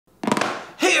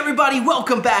everybody,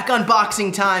 welcome back,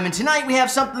 unboxing time, and tonight we have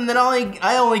something that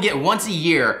I only get once a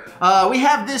year. We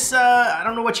have this, I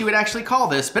don't know what you would actually call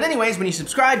this, but anyways, when you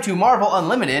subscribe to Marvel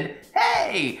Unlimited,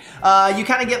 hey, you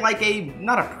kind of get like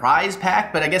not a prize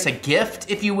pack, but I guess a gift,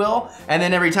 if you will, and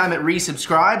then every time it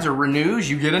resubscribes or renews,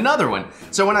 you get another one.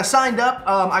 So when I signed up,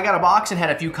 I got a box and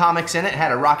had a few comics in it,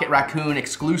 had a Rocket Raccoon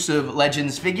exclusive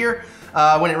Legends figure.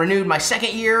 When it renewed my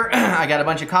second year, I got a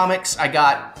bunch of comics. I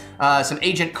got some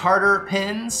Agent Carter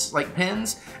pins,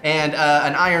 and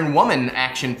an Iron Woman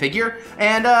action figure.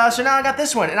 And so now I got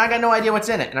this one, and I got no idea what's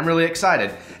in it, and I'm really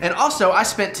excited. And also, I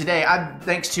spent today,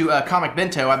 thanks to Comic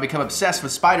Bento, I've become obsessed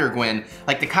with Spider-Gwen.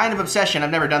 Like the kind of obsession,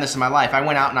 I've never done this in my life. I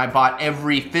went out and I bought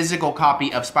every physical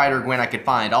copy of Spider-Gwen I could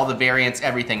find, all the variants,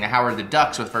 everything, the Howard the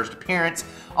Ducks with first appearance,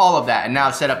 all of that, and now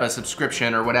I've set up a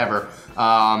subscription or whatever,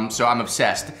 so I'm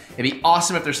obsessed. It'd be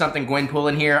awesome if there's something Gwenpool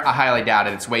in here. I highly doubt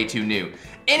it, it's way too new.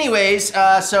 Anyways,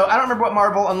 so I don't remember what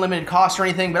Marvel Unlimited costs or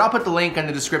anything, but I'll put the link in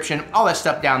the description, all that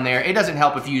stuff down there. It doesn't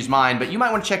help if you use mine, but you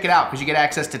might want to check it out because you get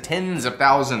access to tens of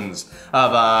thousands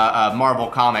of Marvel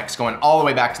comics going all the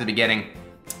way back to the beginning,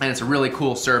 and it's a really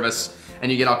cool service,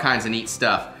 and you get all kinds of neat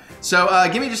stuff. So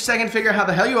give me just a second to figure out how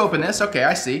the hell you open this. Okay,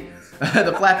 I see.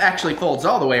 The flap actually folds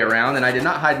all the way around, and I did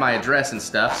not hide my address and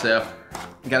stuff, so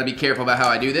you gotta be careful about how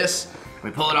I do this.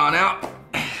 We pull it on out.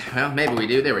 Well, maybe we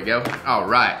do. There we go. All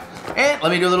right. And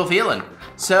let me do a little feeling.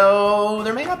 So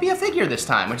there may not be a figure this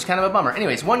time, which is kind of a bummer.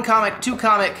 Anyways, 1 comic, 2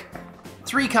 comic,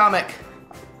 3 comic,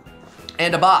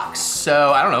 and a box.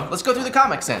 So I don't know. Let's go through the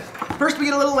comics then. First, we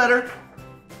get a little letter.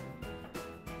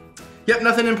 Yep,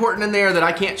 nothing important in there that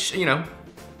I can't,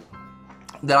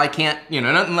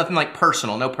 nothing like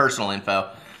personal, no personal info.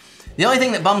 The only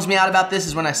thing that bums me out about this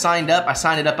is when I signed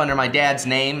it up under my dad's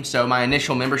name, so my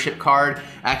initial membership card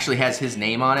actually has his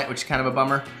name on it, which is kind of a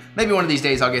bummer. Maybe one of these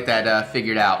days I'll get that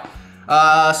figured out.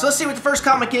 So let's see what the first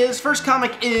comic is. First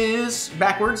comic is,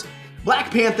 backwards,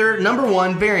 Black Panther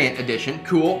 #1 variant edition.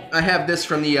 Cool. I have this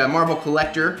from the Marvel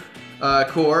Collector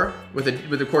core with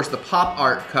of course the pop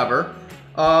art cover.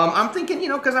 I'm thinking,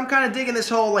 because I'm kind of digging this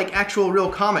whole like actual real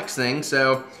comics thing,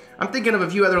 so I'm thinking of a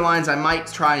few other lines I might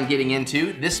try and getting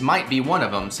into. This might be one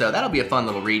of them, so that'll be a fun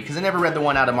little read because I never read the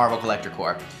one out of Marvel Collector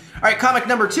Core. All right, comic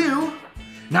 #2.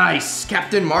 Nice,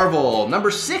 Captain Marvel,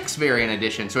 #6 variant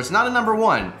edition, so it's not a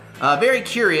 #1. Very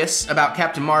curious about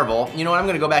Captain Marvel. You know what, I'm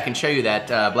gonna go back and show you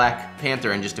that Black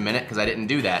Panther in just a minute because I didn't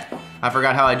do that. I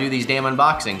forgot how I do these damn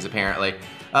unboxings apparently.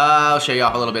 I'll show you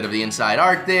off a little bit of the inside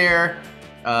art there.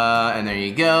 And there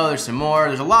you go, there's some more.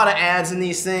 There's a lot of ads in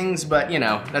these things, but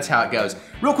that's how it goes.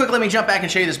 Real quick, let me jump back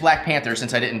and show you this Black Panther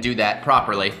since I didn't do that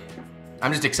properly.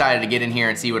 I'm just excited to get in here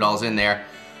and see what all's in there.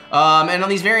 And on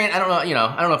these variant, I don't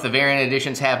know if the variant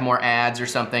editions have more ads or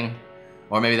something,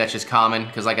 or maybe that's just common,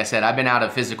 because like I said, I've been out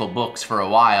of physical books for a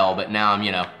while, but now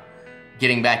I'm,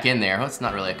 getting back in there. Well, it's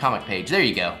not really a comic page. There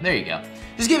you go, there you go.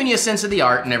 Just giving you a sense of the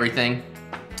art and everything.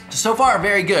 So far,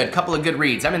 very good. Couple of good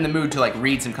reads. I'm in the mood to like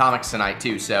read some comics tonight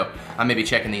too, so I may be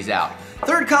checking these out.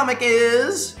 Third comic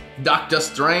is Doctor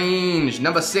Strange,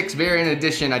 #6 variant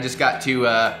edition. I just got to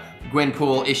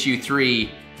Gwenpool issue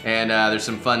 3, and there's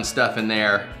some fun stuff in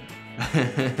there.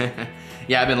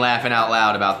 Yeah, I've been laughing out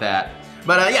loud about that.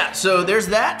 But yeah, so there's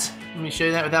that. Let me show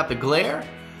you that without the glare.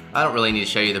 I don't really need to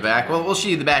show you the back. Well, we'll show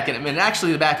you the back in a minute.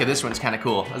 Actually, the back of this one's kind of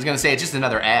cool. I was gonna say it's just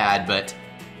another ad, but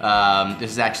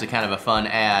this is actually kind of a fun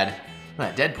ad.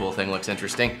 That Deadpool thing looks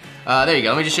interesting. There you go,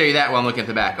 let me just show you that while I'm looking at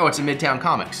the back. Oh, it's in Midtown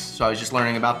Comics, so I was just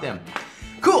learning about them.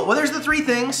 Cool, well there's the 3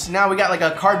 things. Now we got like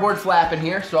a cardboard flap in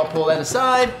here, so I'll pull that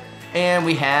aside. And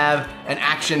we have an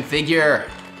action figure.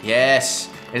 Yes,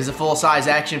 it is a full-size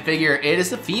action figure. It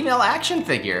is a female action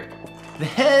figure. The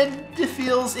head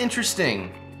feels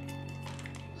interesting.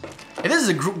 If this is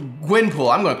a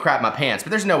Gwenpool, I'm gonna crap my pants,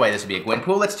 but there's no way this would be a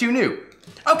Gwenpool, that's too new.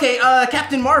 Okay,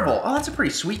 Captain Marvel. Oh, that's a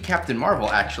pretty sweet Captain Marvel,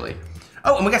 actually.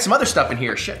 Oh, and we got some other stuff in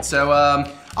here, shit. So,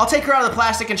 I'll take her out of the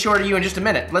plastic and show her to you in just a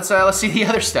minute. Let's see the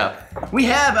other stuff. We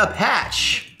have a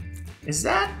patch. Is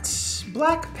that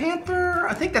Black Panther?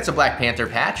 I think that's a Black Panther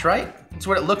patch, right? That's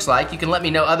what it looks like. You can let me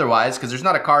know otherwise, because there's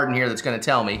not a card in here that's gonna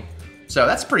tell me. So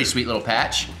that's a pretty sweet little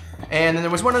patch. And then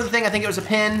there was one other thing, I think it was a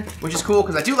pin, which is cool,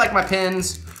 because I do like my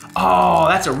pins. Oh,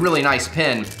 that's a really nice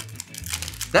pin.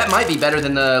 That might be better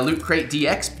than the Loot Crate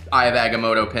DX Eye of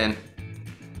Agamotto pin.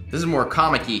 This is more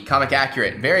comic-y, comic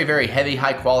accurate. Very, very heavy,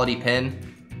 high quality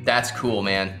pin. That's cool,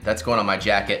 man. That's going on my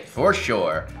jacket for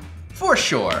sure. For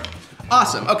sure.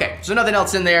 Awesome, okay, so nothing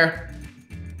else in there.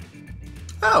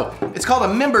 Oh, it's called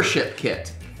a membership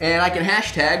kit. And I can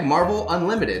hashtag Marvel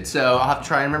Unlimited, so I'll have to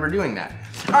try and remember doing that.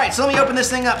 All right, so let me open this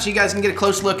thing up so you guys can get a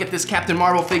close look at this Captain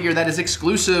Marvel figure that is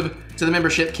exclusive to the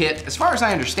membership kit. As far as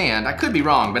I understand, I could be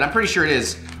wrong, but I'm pretty sure it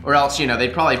is, or else, you know,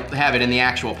 they'd probably have it in the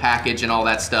actual package and all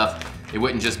that stuff. It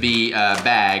wouldn't just be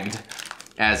bagged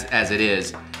as it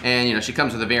is. And, you know, she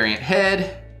comes with a variant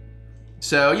head.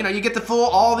 So, you know, you get the full,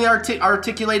 all the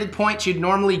articulated points you'd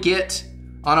normally get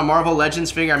on a Marvel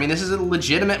Legends figure. I mean, this is a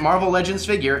legitimate Marvel Legends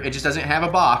figure. It just doesn't have a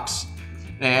box.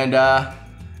 And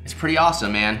it's pretty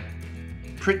awesome, man.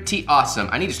 Pretty awesome.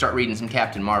 I need to start reading some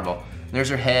Captain Marvel. There's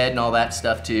her head and all that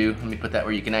stuff too. Let me put that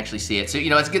where you can actually see it. So,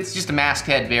 you know, it's just a masked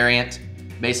head variant,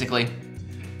 basically.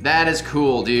 That is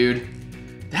cool, dude.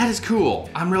 That is cool.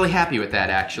 I'm really happy with that,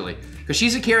 actually. Because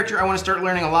she's a character I want to start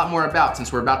learning a lot more about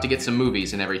since we're about to get some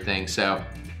movies and everything, so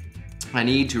I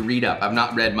need to read up. I've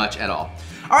not read much at all.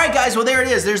 All right, guys, well, there it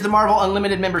is. There's the Marvel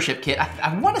Unlimited membership kit.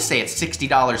 I want to say it's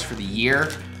 $60 for the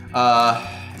year.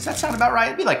 Does that sound about right?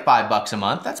 It'd be like $5 a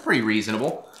month. That's pretty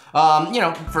reasonable. You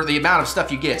know, for the amount of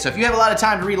stuff you get. So if you have a lot of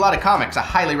time to read a lot of comics, I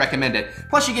highly recommend it.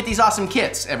 Plus you get these awesome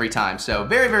kits every time, so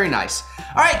very, very nice.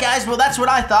 All right, guys, well, that's what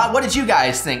I thought. What did you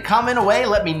guys think? Comment away,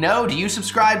 let me know. Do you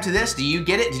subscribe to this? Do you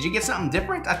get it? Did you get something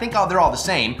different? I think they're all the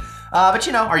same. But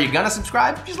you know, are you gonna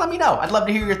subscribe? Just let me know. I'd love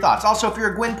to hear your thoughts. Also, if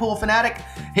you're a Gwenpool fanatic,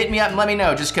 hit me up and let me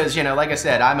know, just because, you know, like I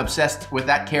said, I'm obsessed with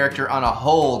that character on a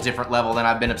whole different level than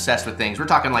I've been obsessed with things. We're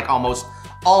talking like almost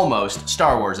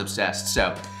Star Wars obsessed.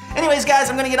 So anyways, guys,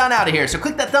 I'm gonna get on out of here. So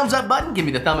click that thumbs up button, give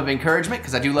me the thumb of encouragement,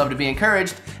 because I do love to be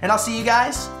encouraged, and I'll see you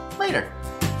guys later.